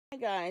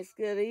guys,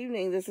 good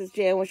evening. This is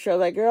Jan with Show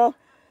That Girl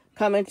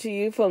coming to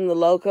you from the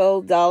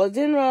local Dollar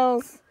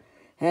Generals.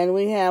 And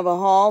we have a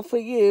haul for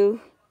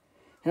you.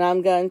 And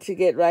I'm going to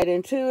get right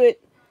into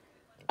it.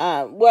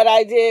 What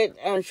I did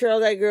on Show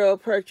That Girl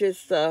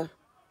purchased on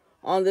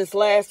this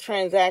last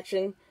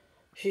transaction,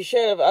 she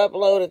should have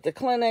uploaded the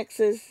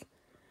Kleenexes.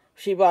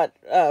 She bought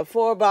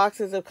 4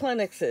 boxes of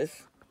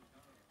Kleenexes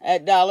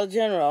at Dollar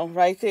General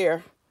right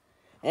there.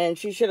 And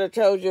she should have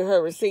told you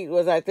her receipt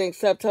was, I think,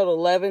 subtotal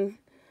 $11.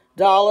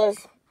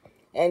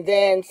 And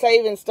then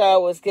Saving Star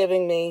was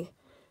giving me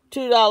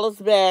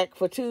 $2 back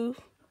for 2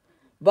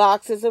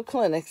 boxes of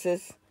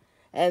Kleenexes.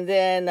 And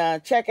then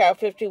Checkout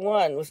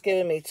 51 was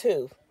giving me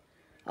 2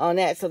 on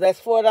that. So that's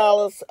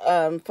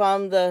 $4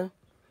 from the,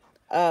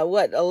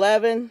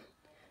 11?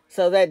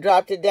 So that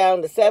dropped it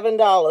down to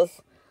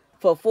 $7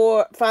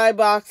 for 5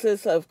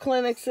 boxes of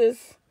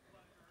Kleenexes.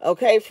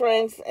 Okay,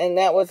 friends, and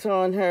that was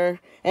on her.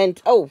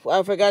 And, oh,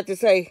 I forgot to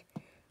say,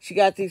 she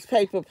got these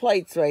paper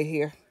plates right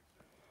here.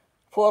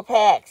 4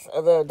 packs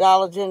of the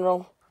Dollar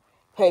General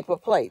paper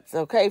plates.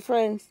 Okay,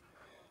 friends?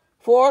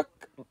 5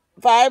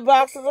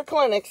 boxes of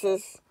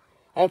Kleenexes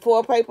and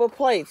 4 paper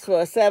plates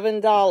for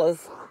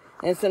 $7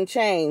 and some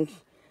change.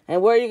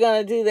 And where are you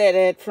going to do that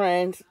at,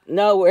 friends?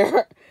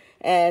 Nowhere.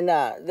 And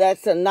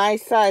that's a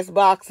nice size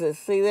boxes.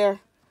 See there?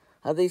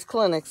 Of these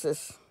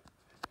Kleenexes.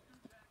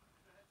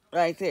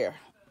 Right there.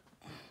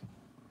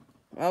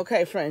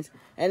 Okay, friends.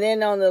 And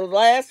then on the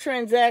last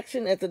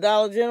transaction at the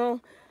Dollar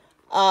General,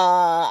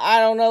 I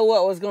don't know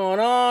what was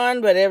going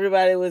on, but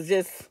everybody was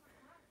just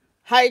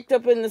hyped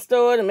up in the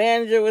store. The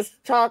manager was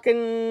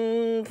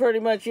talking pretty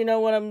much, you know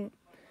what I'm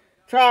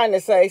trying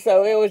to say.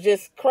 So it was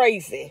just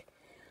crazy.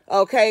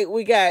 Okay,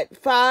 we got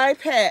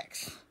 5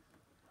 packs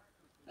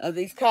of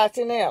these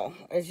Cottonelle,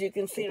 as you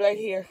can see right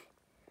here.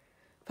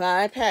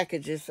 5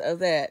 packages of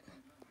that.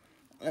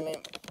 Let me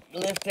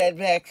lift that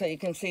back so you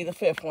can see the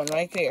 5th one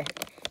right there.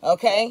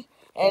 Okay?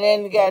 And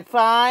then we got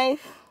 5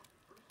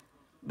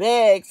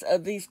 bags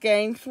of these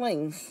Gain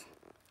Flings.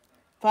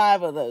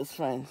 5 of those,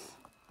 friends.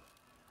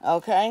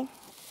 Okay?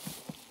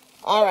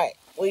 Alright.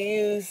 We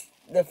used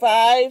the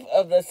 5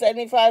 of the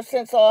 75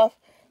 cents off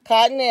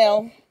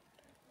Cottonelle.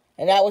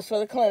 And that was for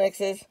the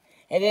Kleenexes.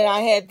 And then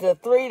I had the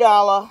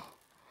 $3.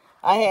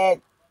 I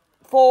had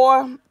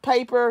 4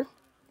 paper,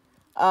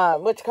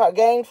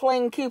 Gain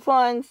Fling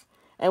coupons.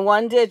 And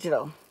 1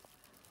 digital.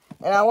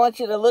 And I want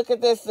you to look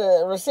at this.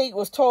 The receipt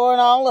was torn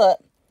all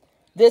up.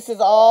 This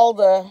is all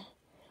the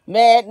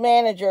mad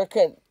manager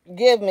could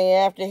give me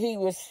after he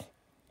was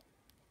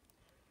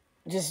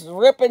just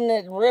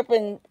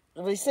ripping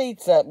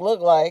receipts up, look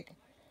like.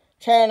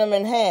 Tearing them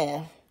in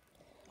half.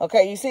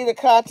 Okay, you see the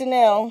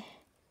Cottonelle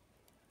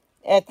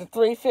at the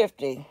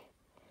 $3.50.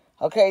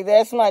 Okay,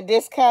 that's my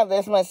discount.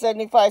 That's my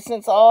 75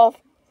 cents off.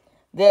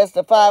 There's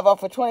the 5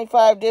 off of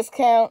 25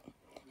 discount.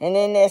 And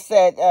then there's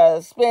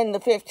that spend the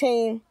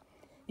 15,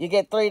 you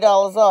get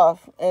 $3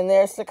 off. And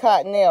there's the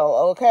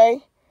Cottonelle,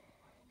 okay?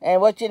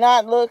 And what you're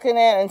not looking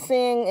at and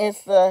seeing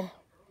is the,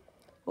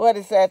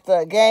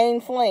 the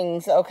Gain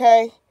Flings,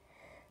 okay?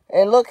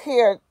 And look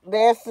here,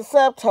 there's the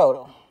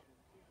subtotal.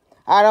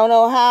 I don't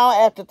know how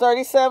after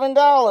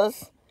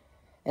 $37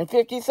 and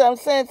 50-some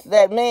cents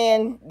that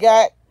man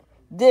got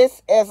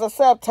this as a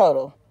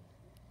subtotal.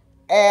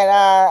 And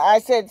I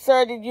said,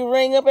 sir, did you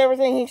ring up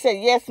everything? He said,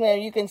 yes, ma'am,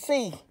 you can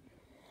see.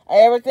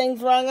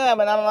 Everything's rung up,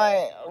 and I'm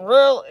like,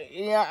 really?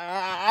 Yeah,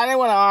 I didn't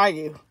want to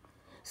argue.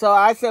 So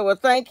I said, well,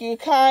 thank you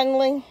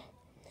kindly,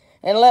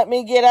 and let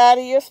me get out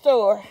of your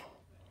store.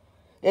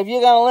 If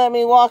you're going to let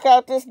me walk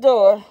out this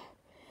door,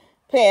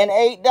 paying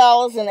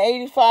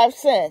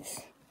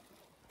 $8.85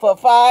 for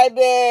 5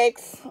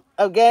 bags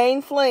of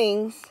Gain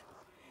Flings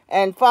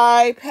and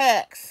 5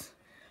 packs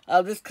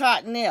of this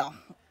Cottonelle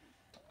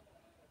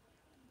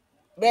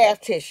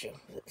Bath Tissue,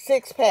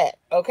 6-pack,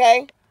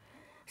 okay?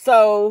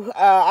 So,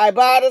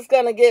 Ibotta's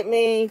going to get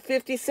me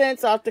 50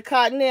 cents off the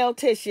Cottonelle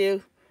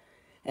tissue.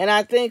 And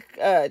I think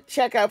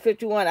Checkout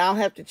 51, I'll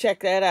have to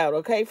check that out.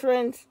 Okay,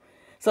 friends?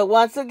 So,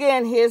 once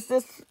again, here's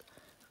this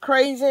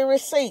crazy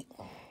receipt.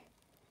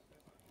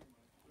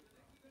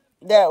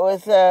 That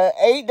was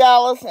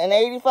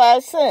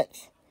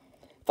 $8.85.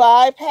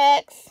 5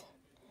 packs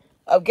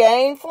of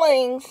Gain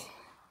Flings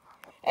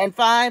and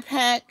 5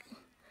 pack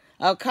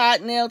of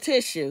Cottonelle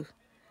tissue.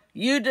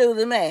 You do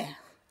the math.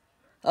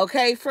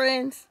 Okay,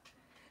 friends?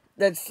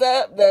 The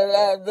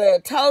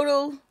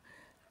total,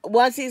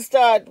 once he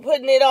started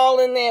putting it all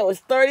in there,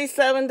 was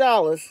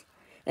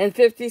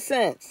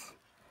 $37.50.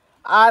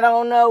 I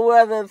don't know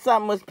whether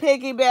something was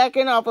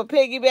piggybacking off a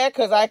piggyback,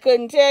 because I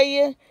couldn't tell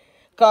you,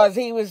 because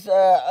he was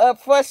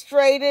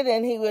frustrated,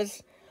 and he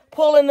was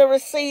pulling the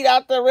receipt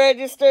out the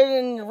register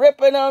and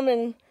ripping them,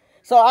 and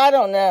so I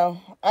don't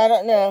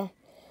know.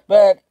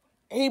 But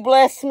he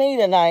blessed me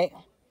tonight.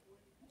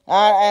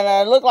 And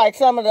it looked like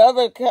some of the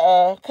other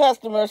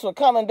customers were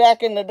coming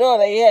back in the door.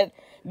 They had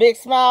big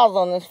smiles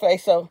on their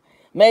face. So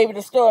maybe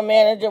the store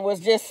manager was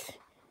just,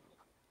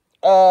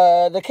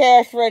 the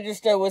cash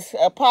register was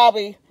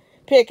probably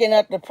picking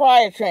up the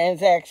prior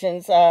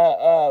transactions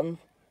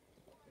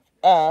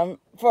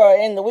for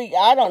in the week.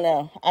 I don't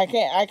know. I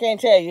can't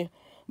tell you.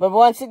 But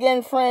once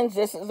again, friends,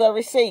 this is a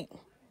receipt.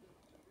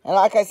 And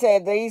like I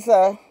said, these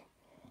are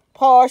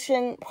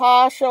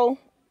partial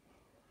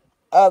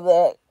of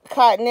the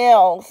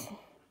Cottonelles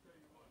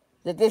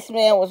that this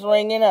man was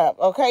ringing up.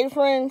 Okay,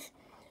 friends?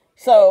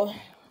 So,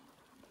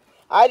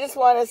 I just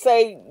want to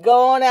say,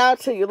 go on out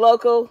to your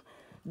local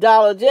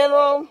Dollar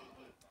General,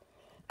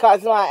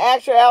 because my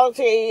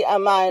actuality,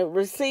 my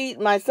receipt,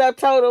 my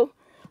subtotal,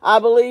 I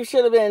believe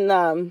should have been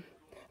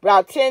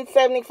about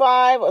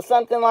 $10.75 or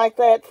something like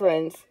that,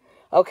 friends.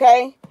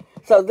 Okay?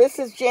 So this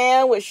is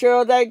Jan with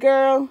Cheryl That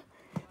Girl,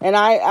 and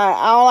I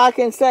all I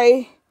can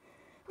say,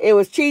 it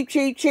was cheap,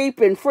 cheap, cheap,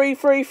 and free,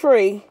 free,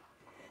 free,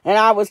 and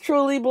I was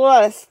truly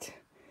blessed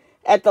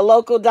at the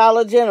local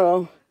Dollar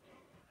General.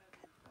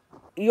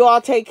 You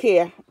all take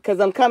care, because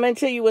I'm coming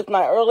to you with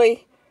my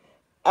early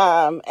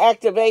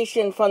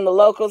activation from the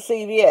local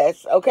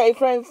CVS. Okay,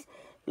 friends?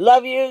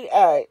 Love you.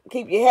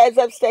 Keep your heads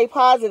up. Stay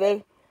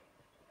positive.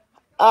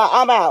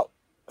 I'm out.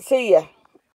 See ya.